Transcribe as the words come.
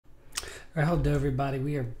Alright, hello everybody.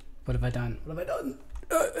 We are. What have I done? What have I done?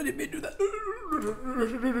 I didn't mean to do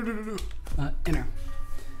that. Enter.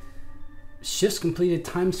 Shifts completed,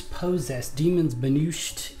 times possessed, demons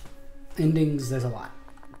banished, endings. There's a lot.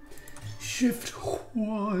 Shift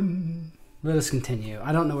 1. Let us continue.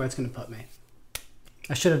 I don't know where it's going to put me.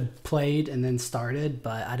 I should have played and then started,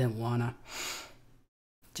 but I didn't wanna.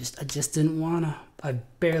 I just didn't wanna. I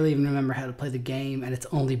barely even remember how to play the game, and it's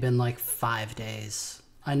only been like 5 days.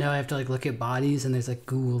 I know I have to like look at bodies, and there's like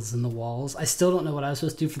ghouls in the walls. I still don't know what I was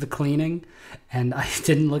supposed to do for the cleaning, and I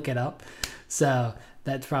didn't look it up, so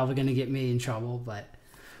that's probably gonna get me in trouble. But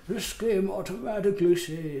this game automatically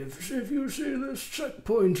saves. If you see this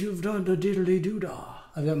checkpoint, you've done the diddly doodah.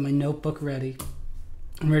 I've got my notebook ready.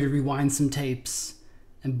 I'm ready to rewind some tapes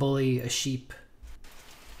and bully a sheep.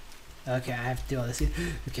 Okay, I have to do all this.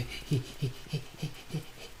 Okay.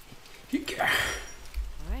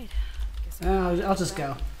 Alright. I'll just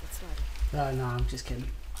go. No, I'm just kidding.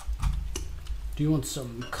 Do you want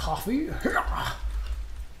some coffee?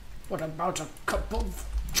 What about a cup of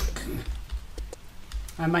drinking?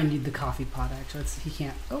 I might need the coffee pot, actually. He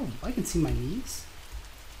can't. Oh, I can see my knees?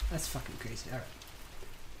 That's fucking crazy. Alright.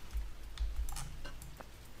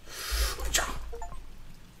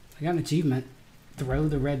 I got an achievement. Throw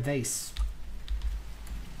the red vase.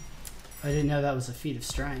 I didn't know that was a feat of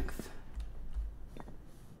strength.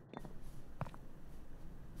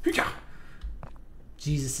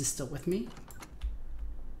 Jesus is still with me.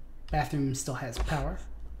 Bathroom still has power.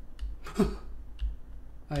 Oh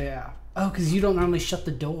yeah. Oh, because you don't normally shut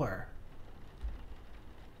the door.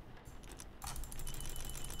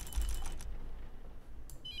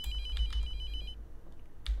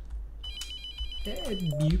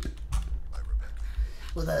 Beep.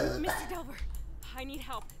 Well, Mr. Delver, I need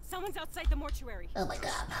help. Someone's outside the mortuary. Oh my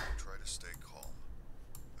god. Try to stay calm.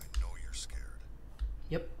 I know you're scared.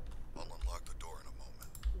 Yep. I'll unlock the door in a moment.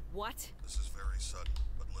 What? This is very sudden,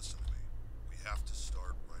 but listen to me. We have to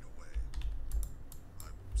start right away.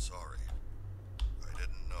 I'm sorry. I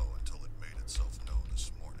didn't know until it made itself known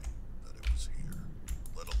this morning that it was here,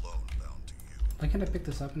 let alone bound to you. Why can't I pick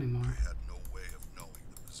this up anymore? I had no way of knowing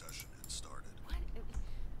the possession had started. What?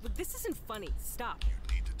 Look, this isn't funny. Stop.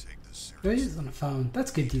 You need to take this There he seriously. is on the phone. That's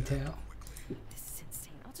good detail. This is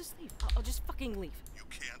insane. I'll just leave. I'll just fucking leave. You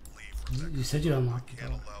can't leave, Rebecca. You said you'd unlock the Can't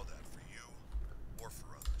door. allow that for you or for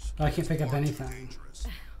others. I can't pick up Far too anything. dangerous.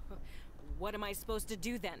 What am I supposed to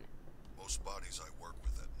do then? Most bodies I work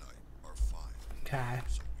with at night are fine. Okay.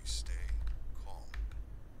 So we stay calm.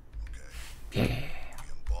 Okay? Yeah. We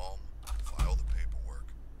embalm, file the paperwork,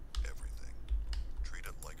 everything. Treat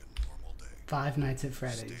it like a normal day. Five Nights at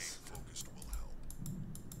Staying Freddy's. focused will help.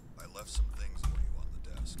 I left some things for you on the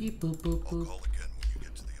desk. Beep boop boop I'll boop. call again when you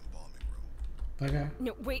get to the embalming room. Okay.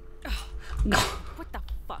 No, wait. Ugh, No. what the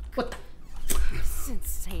fuck? What the? This is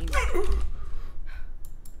insane.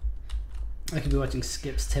 I could be watching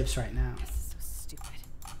Skip's tips right now. This is so stupid.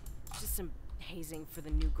 Just some hazing for the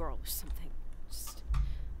new girl or something. Just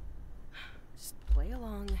play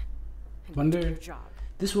along and Wonder- do your job.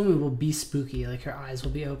 This woman will be spooky. Like her eyes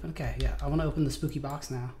will be open. Okay, yeah. I want to open the spooky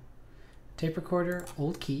box now. Tape recorder,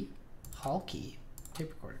 old key, hall key, tape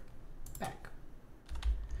recorder, back.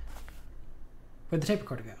 Where'd the tape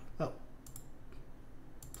recorder go? Oh.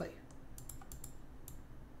 Play.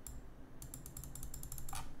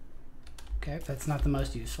 Okay, that's not the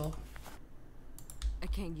most useful. I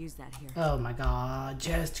can't use that here. Oh my god,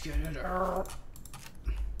 just get it out.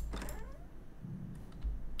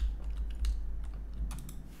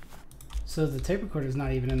 So the tape recorder is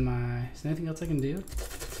not even in my... Is there anything else I can do?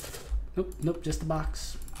 Nope, nope, just the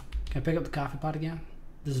box. Can I pick up the coffee pot again?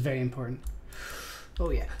 This is very important. Oh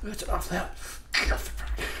yeah, let's off that. I'm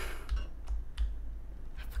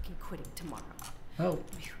fucking quitting tomorrow. Oh, Who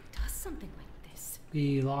does something like this?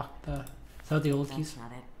 we locked the... Is that the old keys?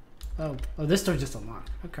 That's not it. Oh, this door just unlocked.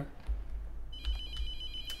 Okay.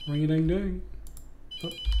 Ring-a-ding-ding. Oh.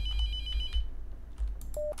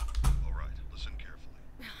 All right, listen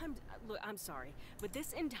carefully. Look, I'm sorry, but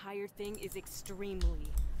this entire thing is extremely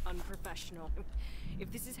unprofessional.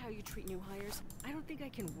 If this is how you treat new hires, I don't think I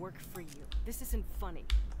can work for you. This isn't funny.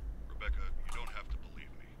 Rebecca, you don't have to believe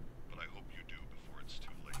me, but I hope you do before it's too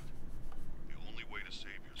late. The only way to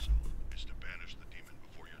save yourself is to banish the demon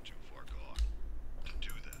before you're too far gone. To do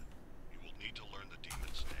that, you will need to learn the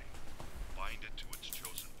demon's name, bind it to its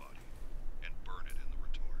chosen body, and burn it in the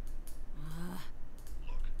retort.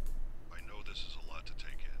 Look, I know this is a lot to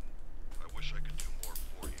take in. I wish I could do more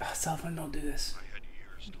for you. Selfman, don't do this. I had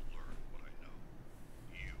years to learn what I know.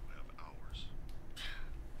 You have hours.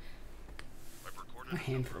 I've recorded My a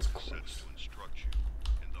hand number feels of cassettes close. to instruct you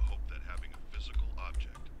in the hope that having a physical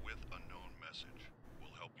object with a known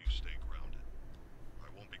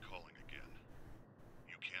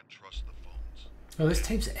Oh, there's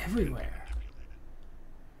tapes everywhere.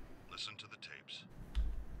 Listen to the tapes.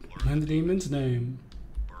 Learn the demon's name.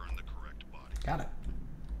 Burn the correct body. Got it.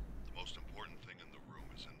 The most important thing in the room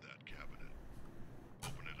is in that cabinet.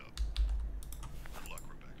 Open it up. Good luck,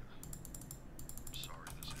 Rebecca. I'm sorry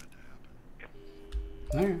this had to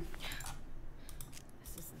happen. Alright.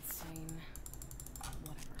 This is insane.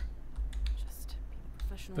 Whatever. Just be the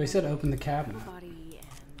professional. But he said open the cabinet. Body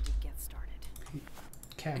and get started. I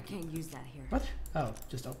Cabinet. can't use that here. What? Oh,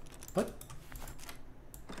 just open. What?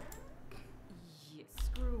 Yeah,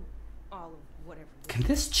 screw all of whatever. Can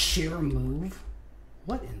this chair move?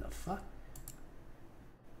 What in the fuck?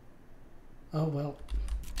 Oh well.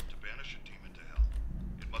 To banish a demon to hell,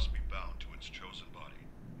 it must be bound to its chosen body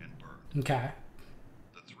and burned. Okay.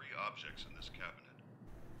 The three objects in this cabinet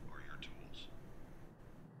are your tools.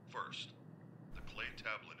 First, the clay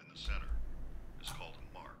tablet in the center is called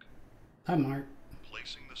a mark. Hi, Mark.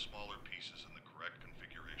 Placing the smaller pieces in the correct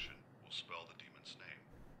configuration will spell the demon's name.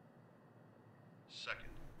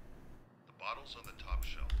 Second, the bottles on the top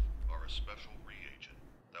shelf are a special reagent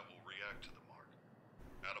that will react to the mark.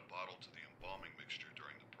 Add a bottle to the embalming mixture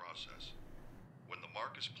during the process. When the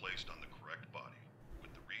mark is placed on the correct body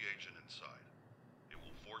with the reagent inside, it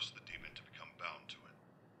will force the demon to become bound to it.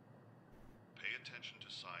 Pay attention to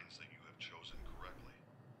signs that you have chosen correctly.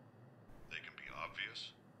 They can be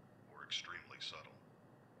obvious or extremely subtle.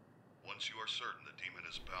 Once you are certain the demon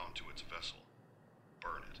is bound to its vessel,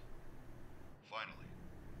 burn it. Finally,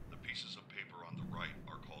 the pieces of paper on the right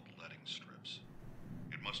are called letting strips.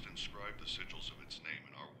 It must inscribe the sigils of its name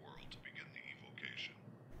in our world to begin the evocation.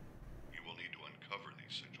 You will need to uncover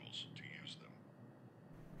these sigils to use them.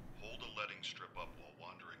 Hold a letting strip up while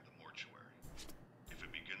wandering the mortuary. If it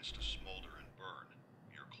begins to smolder and burn,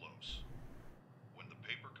 you're close. When the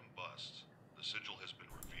paper combusts, the sigil has been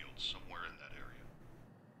revealed somewhere in that area.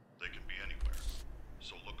 They can be anywhere,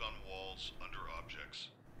 so look on walls, under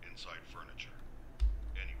objects, inside furniture,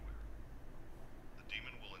 anywhere. The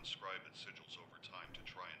demon will inscribe its sigils over time to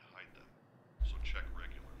try and hide them, so check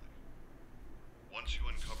regularly. Once you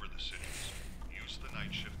uncover the sigils, use the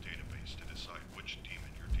night shift database to decide which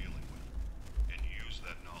demon you're dealing with, and use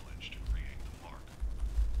that knowledge to create the mark.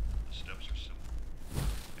 The steps are simple.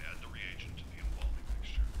 Add the reagent to the embalming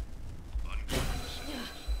mixture. Uncover the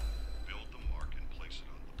sigils. Build the mark and place it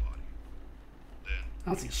on the body. Then, I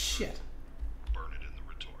don't see shit. burn it in the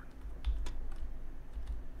retort.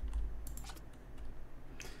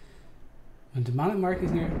 When demonic mark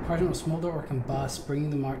is near, the parchment will smolder or combust, bringing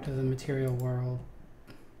the mark to the material world.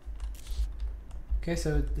 Okay,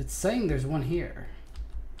 so it's saying there's one here.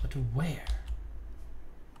 But where?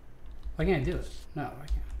 Why can't I do it? No, I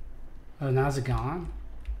can't. Oh, now is it gone?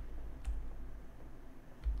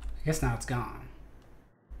 I guess now it's gone.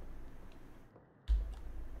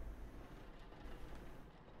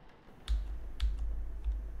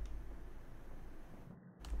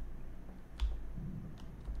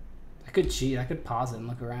 I could cheat. I could pause it and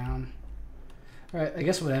look around. Alright, I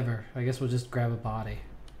guess whatever. I guess we'll just grab a body.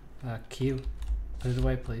 Q. Put it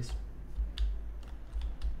away, please.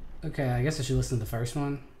 Okay, I guess I should listen to the first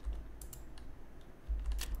one.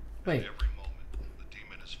 Wait. At every moment, the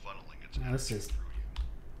demon is funneling its Now this energy is... through you,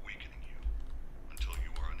 weakening you, until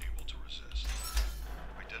you are unable to resist.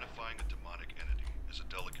 Identifying a demonic entity is a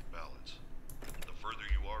delicate balance. The further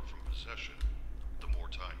you are from possession, the more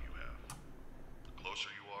time you have. The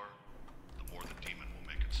closer you are, the more the demon will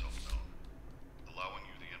make itself known, allowing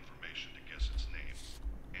you the information to guess its name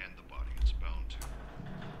and the body it's bound to.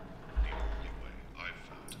 The only way I've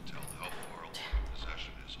found to tell how far along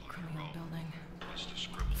possession is on your Criminal own building. is to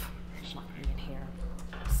scribble on a piece of Lock me paper. in here.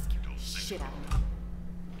 Scare Don't the think shit out of about me.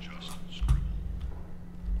 it. Just scribble.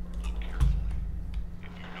 Look carefully.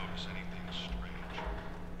 If you notice anything strange,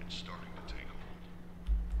 it's starting to take hold.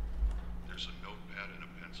 There's a notepad and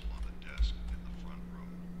a pencil on the desk in the front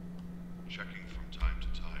room. Checking from time to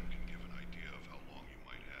time can give an idea of how long you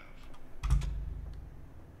might have.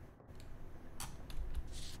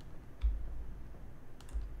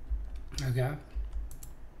 Okay.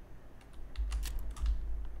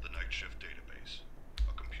 The Night Shift Database,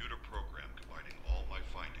 a computer program combining all my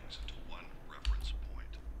findings into one reference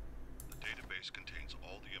point. The database contains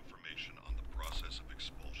all the information on the process of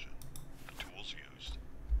expulsion, the tools used,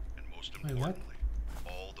 and most Wait, what? importantly,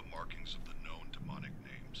 all the markings of the known demonic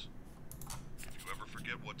names. If you ever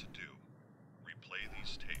forget what to do, replay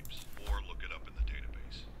these tapes or look it up in the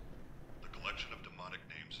database. The collection of demonic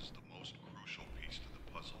names is the most crucial piece to the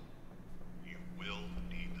puzzle. You will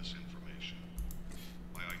need this information.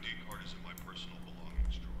 My ID card is in my personal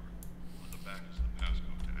belongings drawer. On the back is the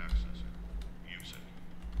passcode to access it. Use it.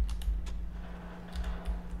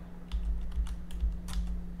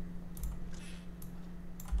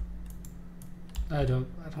 I don't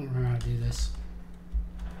remember how to do this.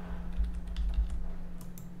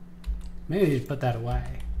 Maybe just put that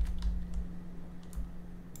away.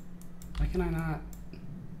 Why can I not?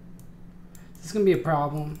 Is this gonna be a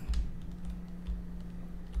problem?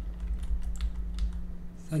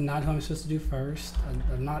 Is that not who I'm supposed to do first?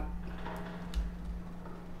 I'm not.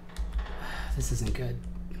 This isn't good.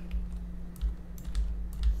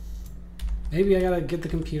 Maybe I gotta get the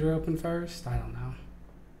computer open first? I don't know.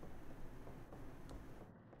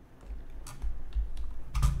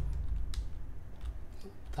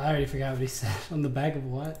 I already forgot what he said. On the back of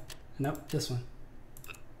what? Nope, this one.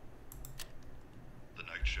 The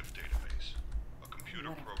night shift database. A computer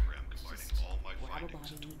program combining all my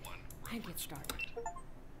findings into one reference point.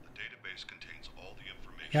 The database contains all the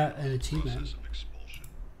information Got an on the achievement. process of expulsion,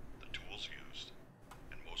 the tools used,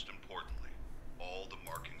 and most importantly, all the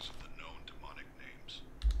markings of the known demonic names.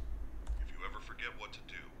 If you ever forget what to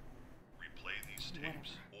do, replay these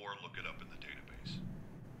tapes or look it up in the database.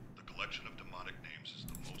 The collection of demonic names is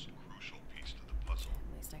the most crucial piece to the puzzle.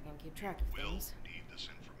 At least I can keep track of Will things. need this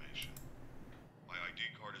information. My ID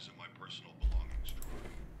card is in my personal belongings drawer.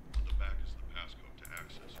 On the back is the passcode to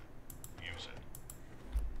access it. Use it.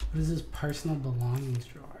 What is this personal belongings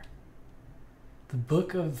drawer? The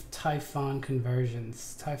Book of Typhon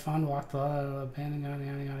Conversions. Typhon walked the abandoned, yada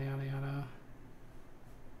yada yada yada yada.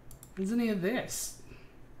 What is any of this?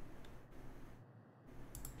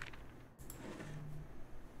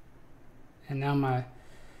 And now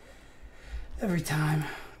every time,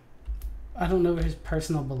 I don't know where his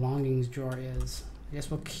personal belongings drawer is. I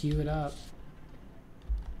guess we'll queue it up.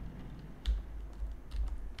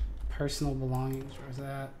 Personal belongings, where's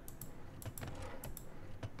that?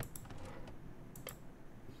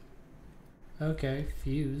 Okay,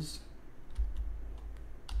 fuse.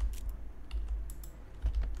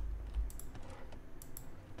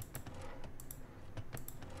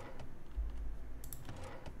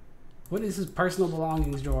 What is his personal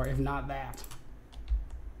belongings drawer, if not that?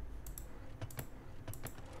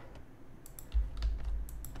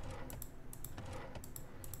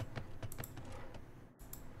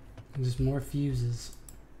 There's more fuses.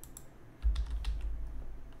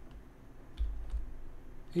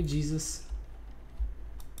 Hey, Jesus.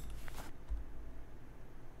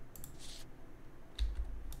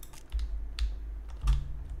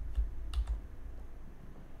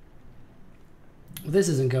 Well, this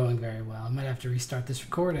isn't going very well. I might have to restart this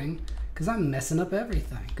recording because I'm messing up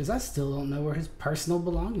everything. Because I still don't know where his personal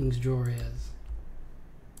belongings drawer is. Is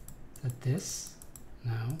that this?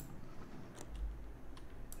 No.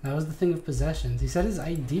 That was the thing with possessions. He said his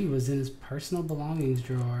ID was in his personal belongings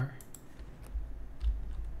drawer.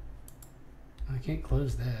 I can't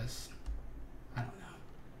close this. I don't know.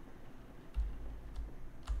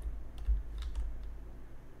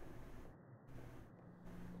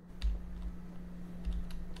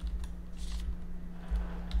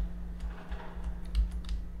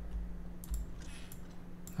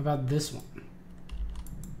 How about this one?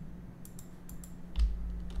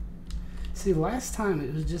 See, last time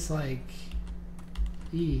it was just like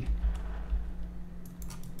E.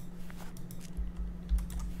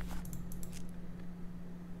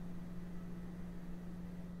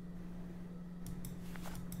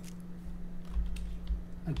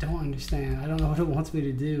 I don't understand. I don't know what it wants me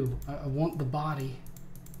to do. I want the body.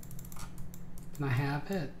 Can I have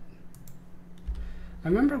it? I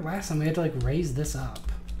remember last time we had to like raise this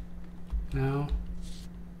up. No.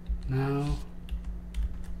 No.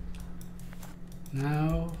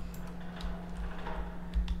 No.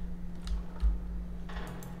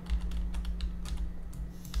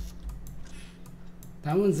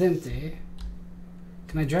 That one's empty.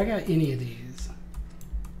 Can I drag out any of these?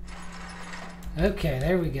 Okay,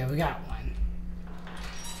 there we go. We got one.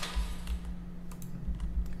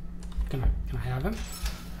 Can I have him?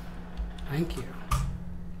 Thank you.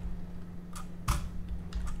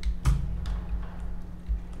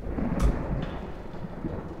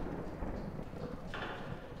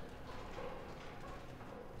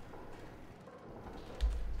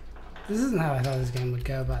 This isn't how I thought this game would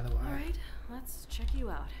go, by the way. Alright, let's check you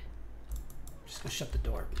out. I'm just gonna shut the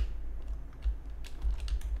door.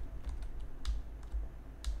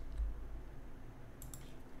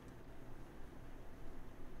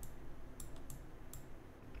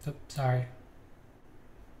 Oh, sorry.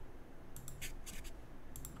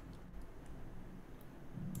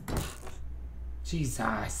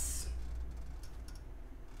 Jesus.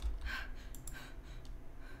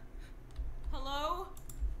 Hello?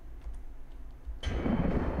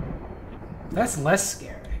 That's less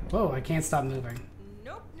scary. Whoa, I can't stop moving.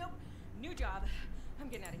 Nope, nope. New job. I'm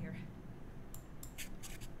getting out of here.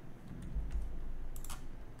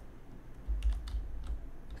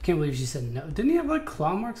 I can't believe she said no. Didn't he have like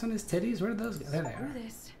claw marks on his titties? Where did those go? There they Screw are.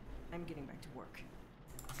 this. I'm getting back to work.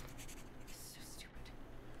 So stupid.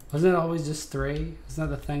 Wasn't it always just 3? Isn't that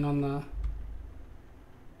the thing on the...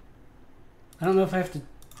 I don't know if I have to...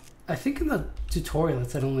 I think in the tutorial it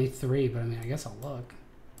said only 3, but I mean, I guess I'll look.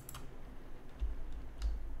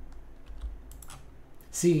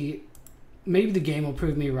 See, maybe the game will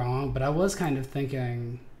prove me wrong, but I was kind of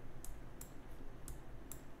thinking...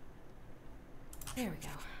 There we go.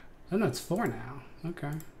 Oh no, it's 4 now.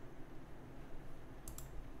 Okay.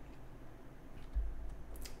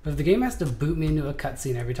 But if the game has to boot me into a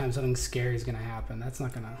cutscene every time something scary is gonna happen, that's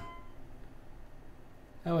not gonna...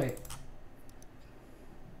 Oh wait.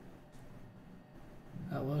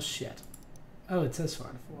 Oh well, shit. Oh, it says 4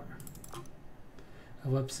 out of 4. Oh,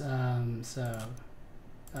 whoops. So...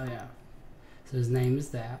 Oh yeah. So his name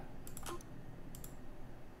is that.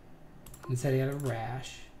 He said he had a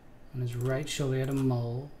rash. On his right shoulder he had a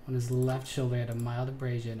mole. On his left shoulder he had a mild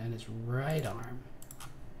abrasion. And his right arm.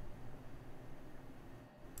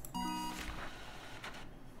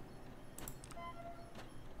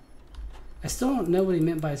 I still don't know what he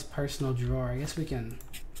meant by his personal drawer. I guess we can...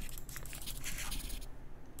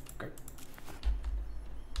 Great.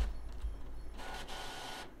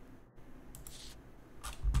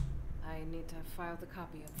 I need to file the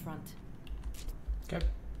copy up front. Okay.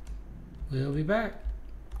 We'll be back.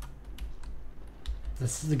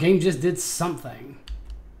 The game just did something.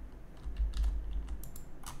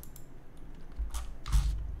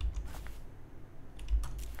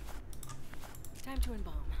 Time to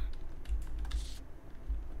embalm.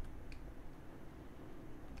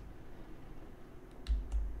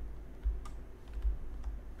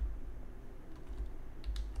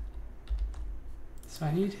 So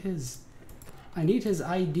I need his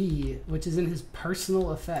ID, which is in his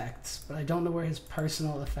personal effects, but I don't know where his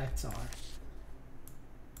personal effects are.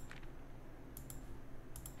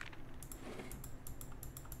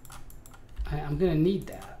 I'm gonna need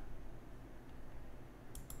that.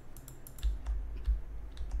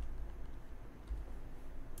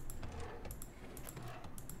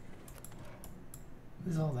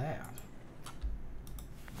 What is all that?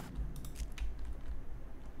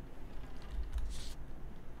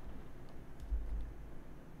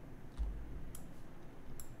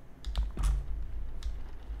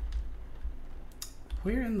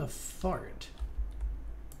 Where in the fart?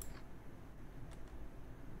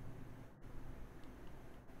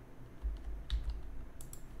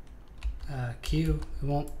 Q. It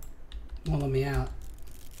won't let me out.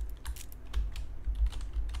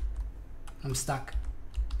 I'm stuck.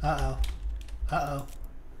 Uh-oh. Uh-oh. Oh,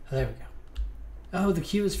 there we go. Oh, the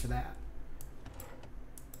Q is for that.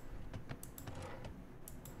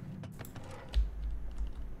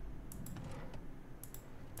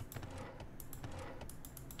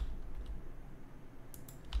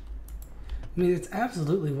 I mean, it's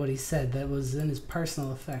absolutely what he said that was in his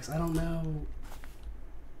personal effects. I don't know.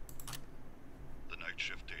 The Night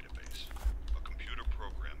Shift database, a computer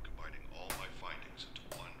program combining all my findings into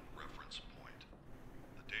one reference point.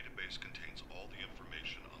 The database contains all the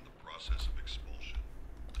information on the process of expulsion,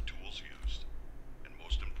 the tools used, and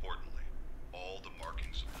most importantly, all the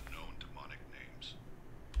markings of the known demonic names.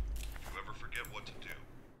 If you ever forget what to do,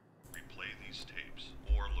 replay these tapes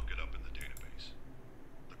or look it up in the database.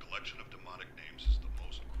 The collection of demonic names is the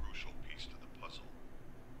most crucial piece to the puzzle.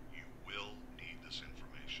 You will need this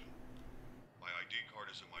information. My ID card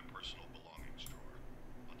is in my personal belongings drawer.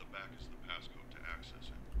 On the back is the passcode to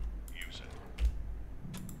access it. Use it.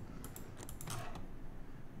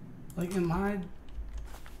 Like, am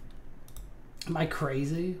I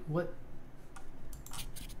crazy? What?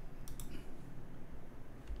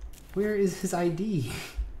 Where is his ID?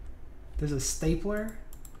 There's a stapler?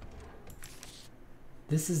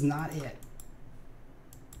 This is not it.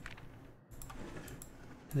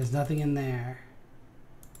 There's nothing in there.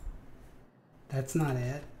 That's not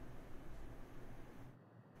it.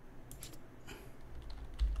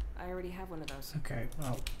 I already have one of those. Okay,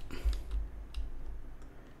 well.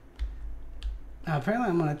 Apparently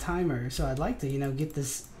I'm on a timer, so I'd like to, you know, get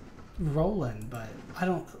this rolling, but I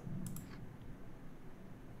don't...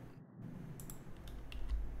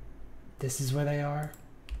 This is where they are.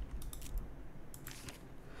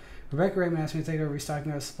 Rebecca Raymond asked me to take over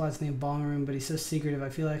restocking our supplies in the embalming room, but he's so secretive. I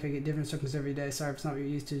feel like I get different instructions every day. Sorry if it's not what you're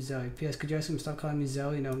used to, Zoe. P.S. Could you ask him to stop calling me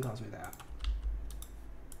Zoe? No one calls me that.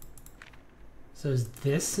 So is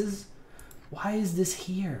this is... Why is this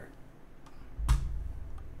here?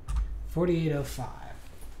 4805.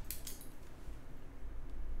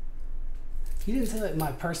 He didn't say like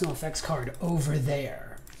my personal effects card over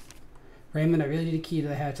there. Raymond, I really need a key to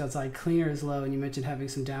the hatch outside. Cleaner is low, and you mentioned having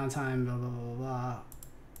some downtime, blah, blah, blah, blah.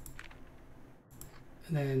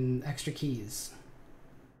 And then extra keys.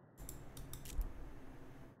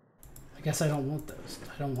 I guess I don't want those.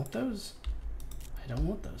 I don't want those? I don't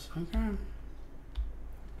want those. Okay.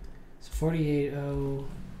 So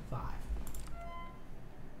 4805.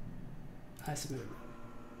 That's movement.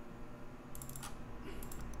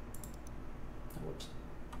 Oh, whoops.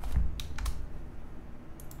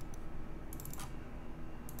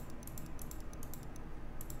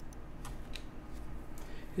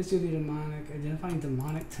 History of the demonic, identifying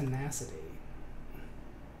demonic tenacity.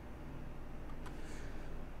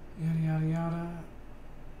 Yada yada yada.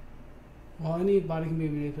 While any body can be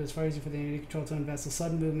manipulated, it's far easier for the enemy to control its own vessel.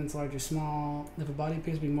 Sudden movements, large or small. If a body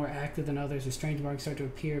appears to be more active than others, or strange marks start to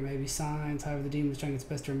appear, it may be signs. However, the demon is trying its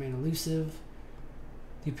best to remain elusive.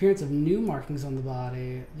 The appearance of new markings on the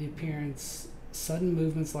body. The appearance, sudden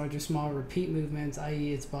movements, large or small, repeat movements,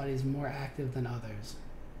 i.e. its body is more active than others.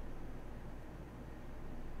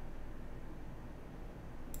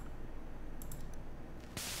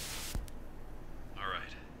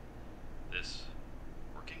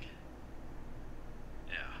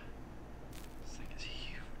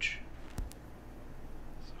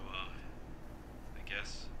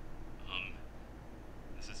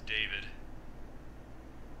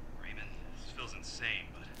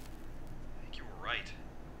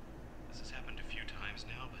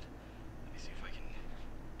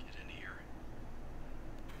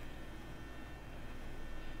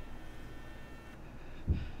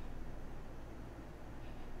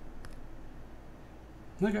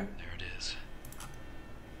 Okay. There it is.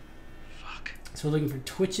 Fuck. So we're looking for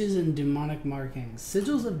twitches and demonic markings.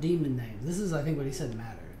 Sigils of demon names. This is, I think, what he said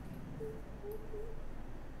mattered.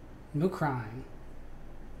 No crying.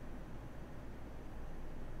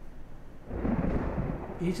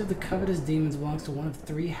 Each of the covetous demons belongs to one of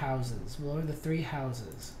 3 houses. What are the 3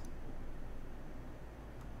 houses?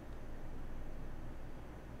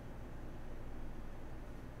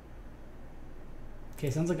 Okay,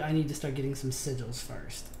 sounds like I need to start getting some sigils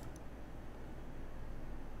first.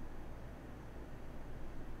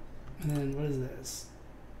 And then what is this?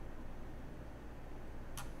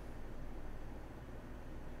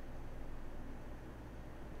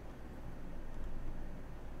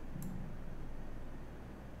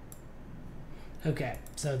 Okay,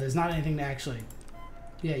 so there's not anything to actually...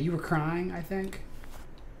 Yeah, you were crying, I think.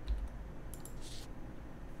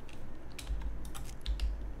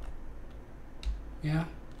 Yeah?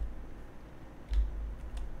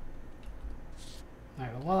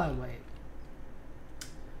 Alright, well, while I wait,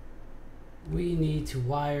 we need to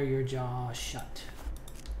wire your jaw shut.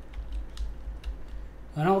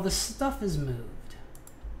 And all this stuff is moved.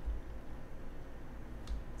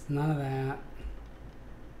 It's none of that.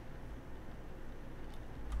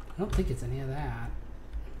 I don't think it's any of that.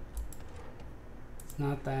 It's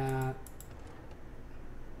not that.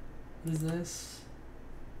 What is this?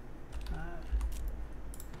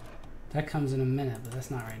 That comes in a minute, but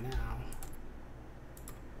that's not right now.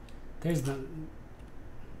 There's the...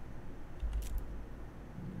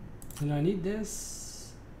 Do I need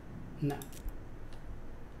this? No.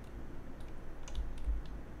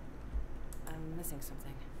 I'm missing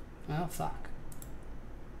something. Well, fuck.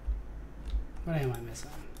 What am I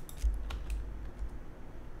missing?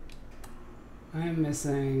 I'm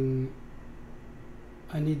missing...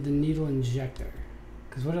 I need the needle injector.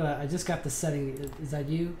 Because what did I just got the setting. Is that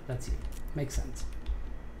you? That's you. Makes sense.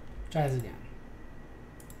 Try this again.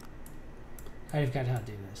 I already forgot how to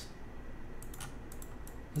do this.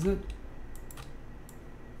 Isn't it?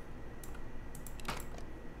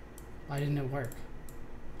 Why didn't it work?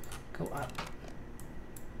 Go up.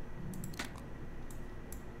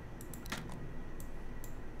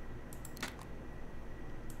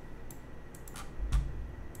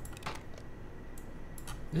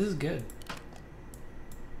 This is good.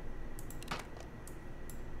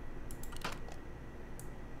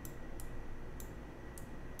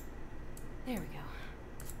 There we go.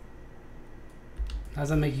 How does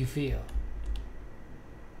that make you feel?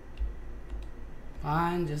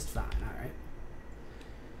 Fine, just fine, alright.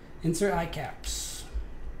 Insert eye caps.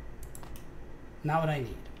 Not what I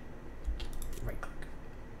need. Right click.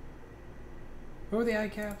 Where were the eye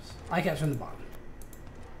caps? Eye caps are in the bottom.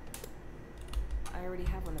 I already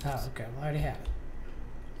have one of those. Oh, okay, well I already have it.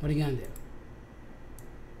 What are you gonna do?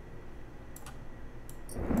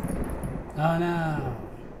 Oh no.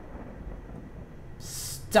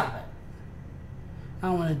 Stop it. I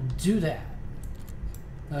don't want to do that.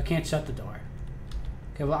 I can't shut the door.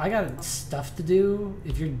 Okay, well, I got stuff to do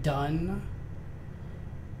if you're done.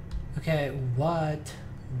 Okay, what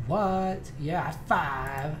What? Yeah,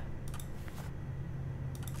 5.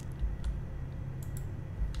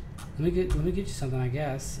 Let me get you something, I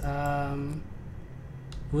guess.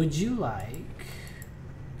 Would you like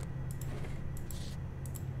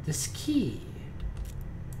this key?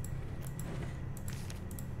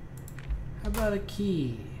 How about a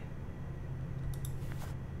key?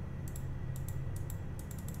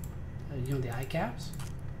 You want the eye caps?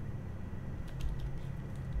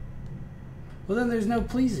 Well, then there's no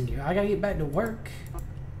pleasing you. I gotta get back to work.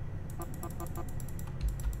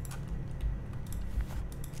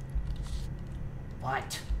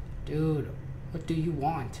 What? Dude, what do you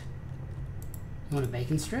want? You want a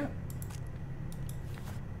bacon strip?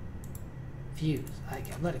 Fuse. I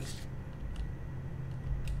get letting strip.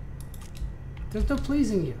 There's no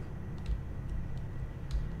pleasing you.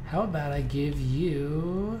 How about I give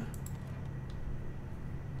you...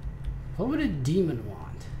 What would a demon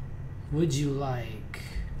want? Would you like...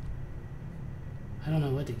 I don't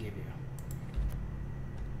know what to give you.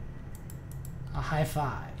 A high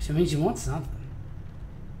 5. So it means you want something.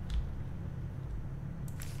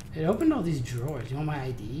 It opened all these drawers. You want my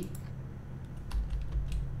ID?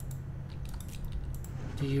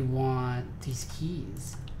 Do you want these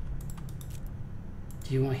keys?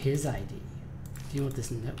 Do you want his ID? Do you want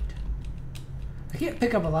this note? I can't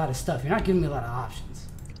pick up a lot of stuff. You're not giving me a lot of options.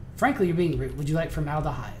 Frankly, you're being rude. Would you like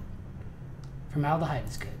formaldehyde? Formaldehyde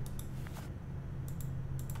is good.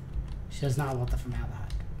 She does not want the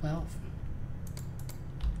formaldehyde. Well,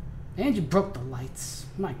 and you broke the lights.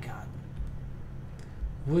 My God.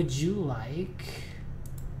 Would you like...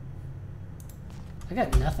 I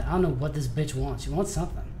got nothing. I don't know what this bitch wants. She wants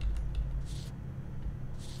something.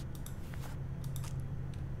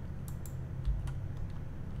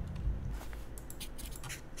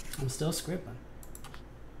 I'm still scribbling.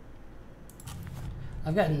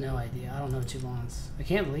 I've got no idea. I don't know what she wants. I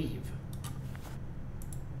can't leave.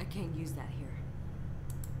 I can't use that here.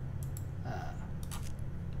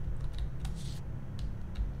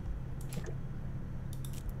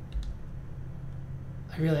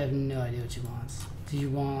 I really have no idea what she wants. Do you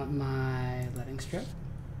want my letting strip?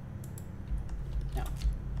 No.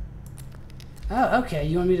 Oh, okay.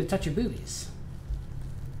 You want me to touch your boobies?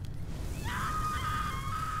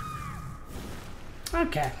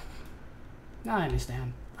 Okay. Now I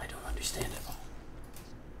understand. I don't understand at all.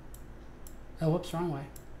 Oh, whoops, wrong way.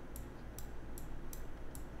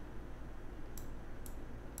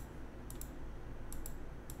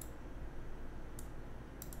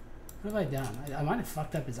 What have I done? I might have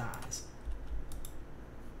fucked up his eyes.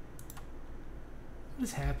 What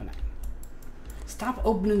is happening? Stop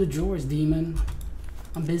opening the drawers, demon.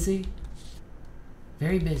 I'm busy.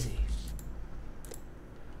 Very busy.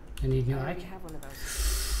 I need new eye. I have one of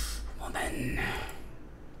those. Woman.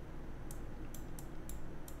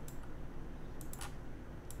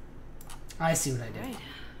 I see what I did. Right.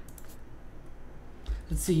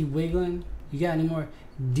 Let's see, you wiggling. You got any more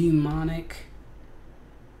demonic?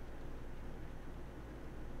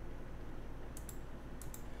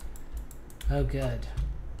 Oh, good.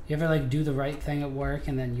 You ever like do the right thing at work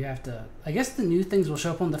and then you have to... I guess the new things will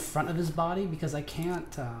show up on the front of his body because I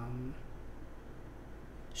can't...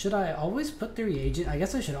 Should I always put the reagent? I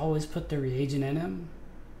guess I should always put the reagent in him.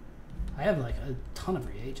 I have like a ton of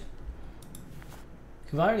reagent.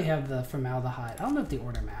 Because I already have the formaldehyde. I don't know if the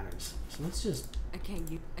order matters. So let's just... I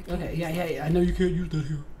can't Okay, yeah. I know you can't use that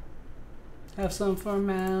here. Have some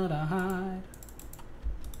formaldehyde.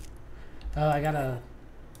 Oh, I gotta...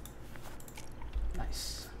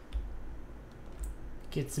 Nice.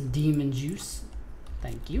 Get some demon juice.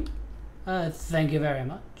 Thank you. Thank you very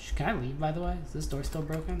much. Can I leave, by the way? Is this door still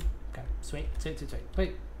broken? Okay, sweet.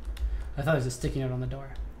 Wait. I thought it was just sticking out on the door.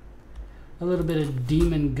 A little bit of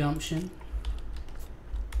demon gumption.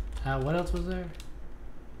 What else was there?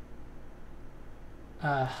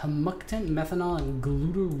 Humectant, methanol, and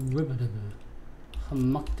glutarabine.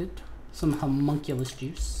 Humectant. Some homunculus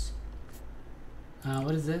juice.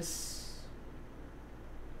 What is this?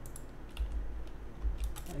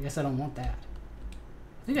 I guess I don't want that.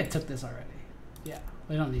 I think I took this already. Yeah,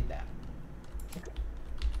 we don't need that.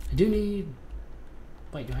 I do need...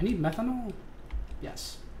 Wait, do I need methanol?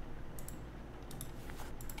 Yes.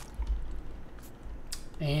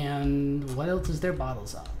 And what else is there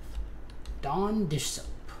bottles of? Dawn dish soap.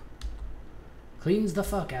 Cleans the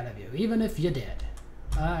fuck out of you, even if you're dead.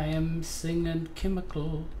 I am singing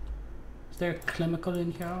chemical. Is there a chemical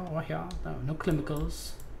in here or here? No, no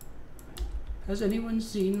chemicals. Has anyone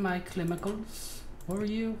seen my chemicals? What are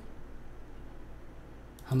you?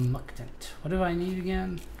 Humectant. What do I need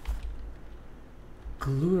again?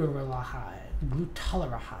 Glutaraldehyde.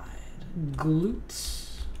 Glutaraldehyde.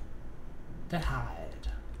 Glutes. That hide.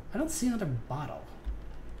 I don't see another bottle.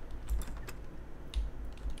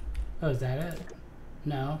 Oh, is that it?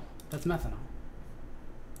 No, that's methanol.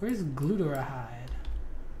 Where's glutarahide?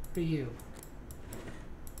 For you.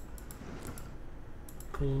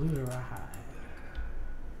 Glutarahide.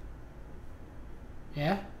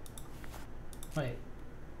 Yeah? Wait.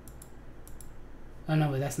 Oh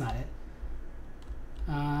no, wait, that's not it.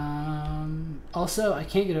 Also, I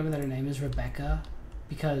can't get over that her name is Rebecca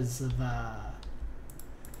because of,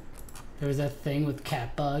 there was that thing with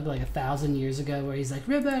Catbug like 1,000 years ago where he's like,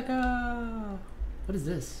 Rebecca! What is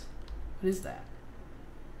this? What is that?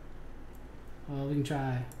 Well, we can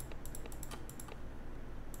try.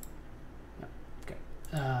 No. Okay.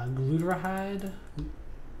 Glutarahide?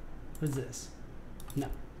 What is this? No,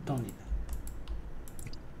 don't need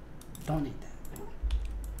that. Don't need that.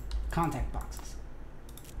 Contact boxes.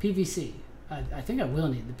 PVC. I think I will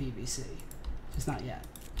need the PVC. Just not yet.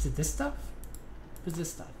 Is it this stuff? What's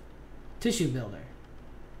this stuff? Tissue builder.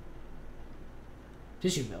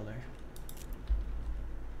 Tissue builder.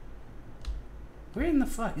 Where in the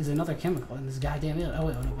fuck is another chemical in this goddamn alien? Oh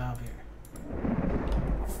wait, what about here?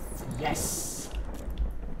 Yes!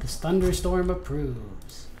 This thunderstorm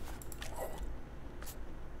approves.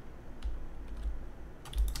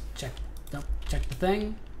 Check. Nope. Check the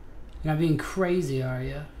thing. You're not being crazy, are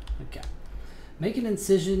you? Okay. Make an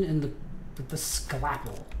incision in the with the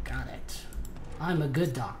scalpel. Got it. I'm a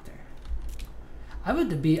good doctor. I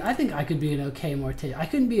think I could be an okay mortician. I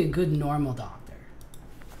couldn't be a good normal doctor.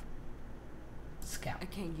 Scalp. I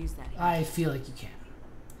can't use that here. I feel like you can.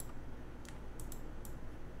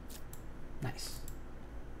 Nice.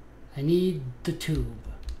 I need the tube.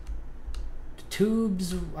 The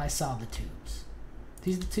tubes. I saw the tubes.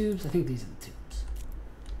 These are the tubes? I think these are the tubes.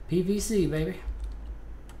 PVC, baby.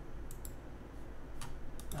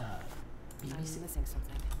 I'm PVC. missing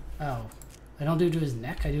something. Oh. I don't do it to his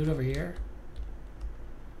neck. I do it over here.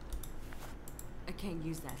 I can't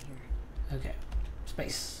use that here. Okay.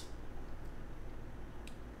 Space.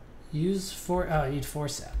 Use for. Oh, I need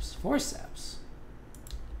forceps. Forceps.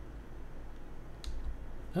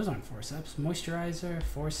 Those aren't forceps. Moisturizer,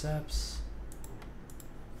 forceps.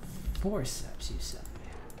 Forceps, you say.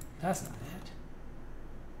 That's not it.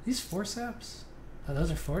 These forceps? Oh,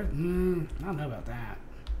 those are I don't know about that.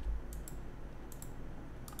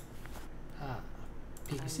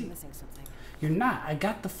 PVC. I'm missing something. You're not. I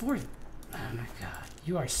got the fourth. Oh my god.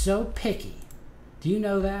 You are so picky. Do you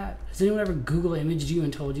know that? Has anyone ever Google imaged you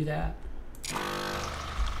and told you that?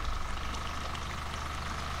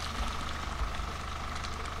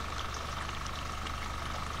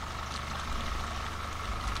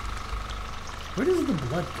 Where does the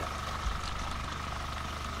blood go?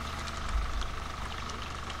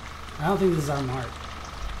 I don't think this is our mark.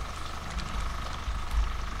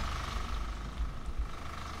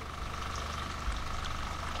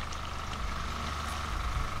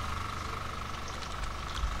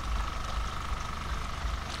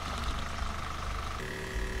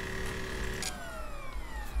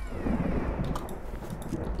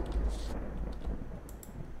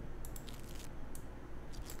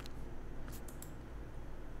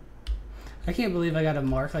 I can't believe I got a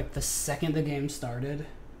mark like the second the game started.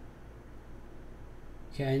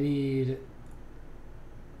 Okay, I need...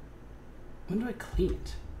 When do I clean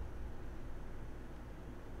it?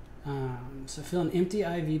 So fill an empty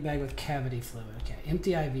IV bag with cavity fluid. Okay,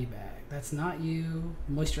 empty IV bag. That's not you.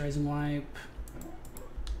 Moisturizing wipe.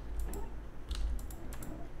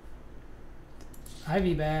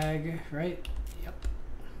 IV bag, right? Yep.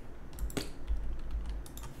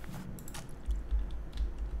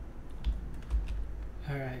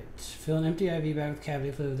 Alright, fill an empty IV bag with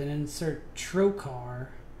cavity fluid, then insert trocar.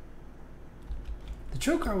 The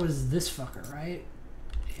trocar was this fucker, right?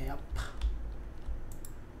 Yep.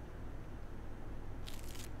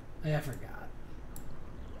 I forgot.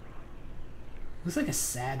 Looks like a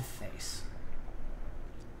sad face.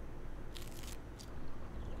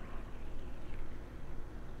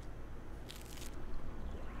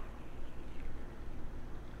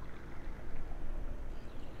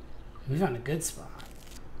 We found a good spot.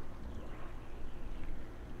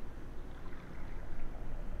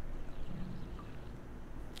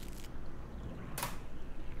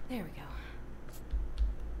 There we go.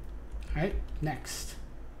 Alright, next.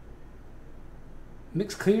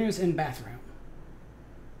 Mix cleaners in bathroom.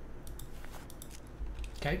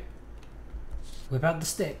 Okay. Whip out the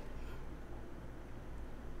stick.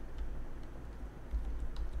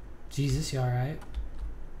 Jesus, you alright?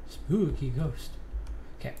 Spooky ghost.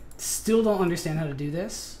 Okay. Still don't understand how to do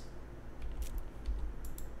this.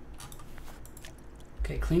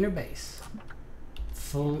 Okay, cleaner base.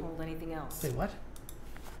 full. Can't hold anything else. Say what?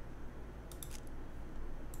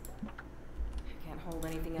 Can't hold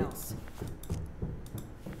anything else.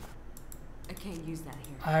 I can't use that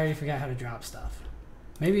here. I already forgot how to drop stuff.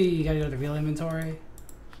 Maybe you gotta go to the real inventory.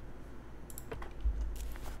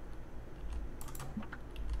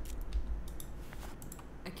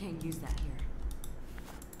 I can't use that here.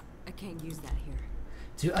 I can't use that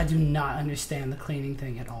here. I do not understand the cleaning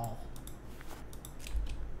thing at all.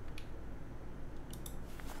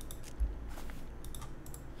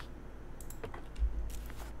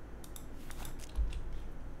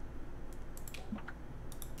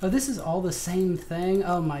 Oh, this is all the same thing?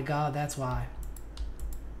 Oh my god, that's why.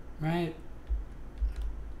 Right?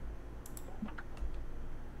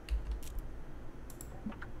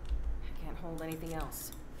 I can't hold anything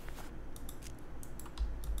else.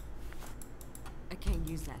 I can't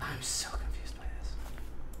use that here. I'm so confused by this.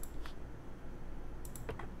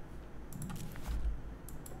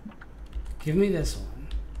 Give me this one.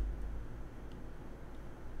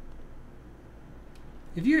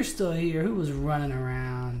 If you're still here, who was running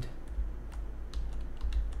around?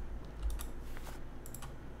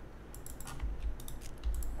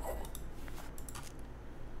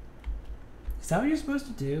 Is that what you're supposed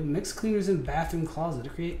to do? Mix cleaners in bathroom closet to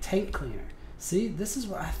create tank cleaner. See, this is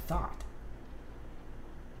what I thought.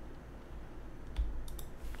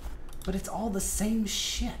 But it's all the same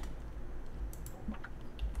shit.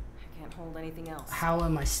 I can't hold anything else. How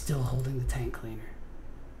am I still holding the tank cleaner?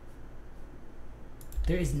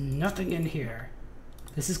 There is nothing in here.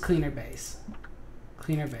 This is cleaner base.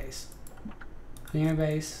 Cleaner base. Cleaner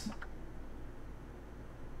base.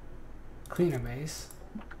 Cleaner base.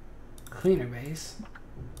 Cleaner base.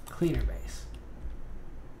 Cleaner base.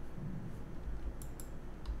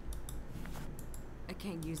 I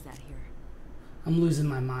can't use that here. I'm losing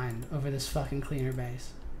my mind over this fucking cleaner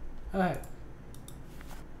base. Alright.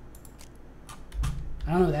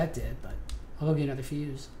 I don't know what that did, but I'll go get another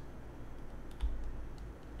fuse.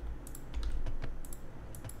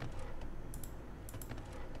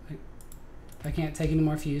 I can't take any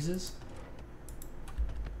more fuses.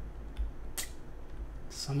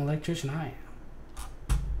 Some electrician I am.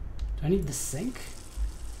 Do I need the sink?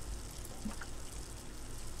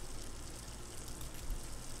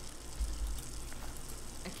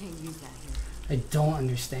 I can't use that here. I don't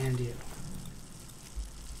understand you.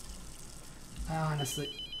 I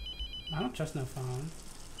honestly, I don't trust no phone.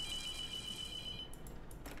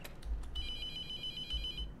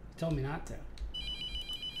 You told me not to.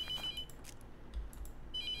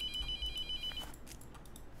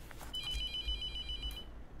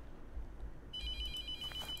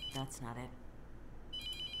 That's not it.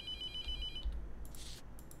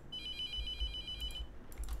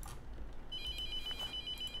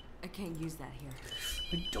 I can't use that here.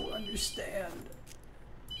 I don't understand.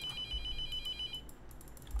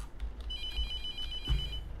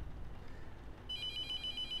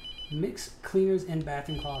 Mix cleaners in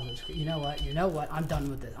bathroom closets. You know what? You know what? I'm done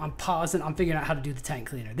with this. I'm pausing. I'm figuring out how to do the tank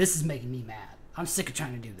cleaner. This is making me mad. I'm sick of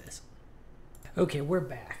trying to do this. Okay, we're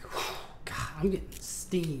back. God, I'm getting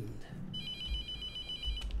steamed.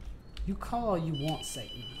 You call all you want,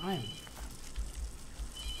 Satan. I am.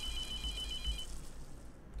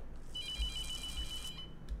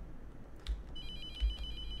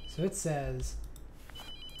 So it says.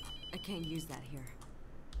 I can't use that here.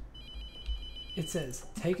 It says,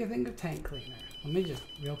 take a thing of tank cleaner. Let me just,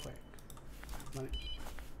 real quick. Let me.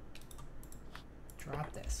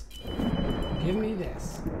 Drop this. Give me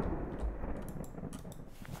this.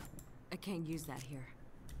 I can't use that here.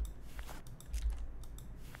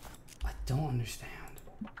 I don't understand.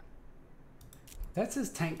 That says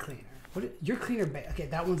tank cleaner. Your cleaner okay,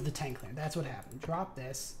 that one's the tank cleaner. That's what happened. Drop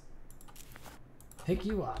this. Pick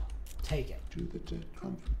you up. Take it. Do the dead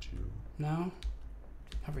comfort you? No?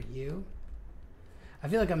 Comfort you? I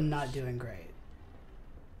feel like I'm not doing great.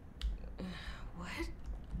 What?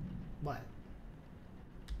 What?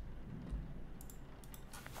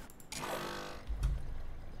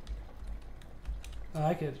 Oh,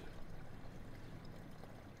 I could.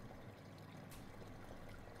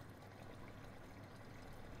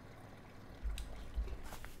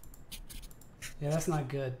 Yeah, that's not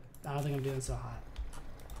good. I don't think I'm doing so hot.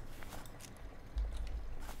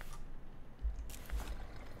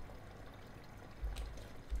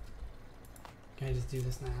 Can I just do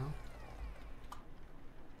this now?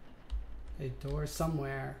 A door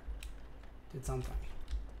somewhere did something.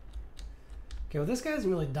 Okay, well this guy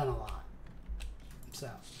hasn't really done a lot. So.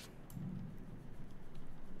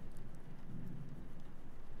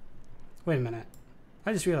 Wait a minute.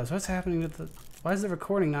 I just realized what's happening with the... Why is the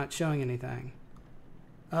recording not showing anything?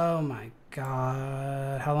 Oh my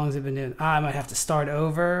God. How long has it been doing? I might have to start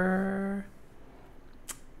over.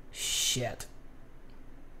 Shit.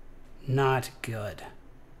 Not good.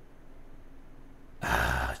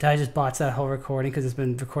 Did I just botch that whole recording because it's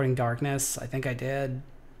been recording darkness? I think I did.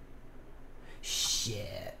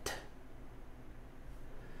 Shit.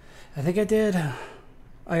 I think I did.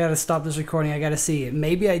 I gotta stop this recording. I gotta see it.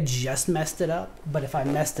 Maybe I just messed it up, but if I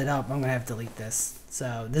messed it up, I'm gonna have to delete this.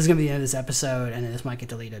 So this is gonna be the end of this episode, and then this might get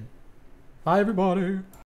deleted. Bye, everybody.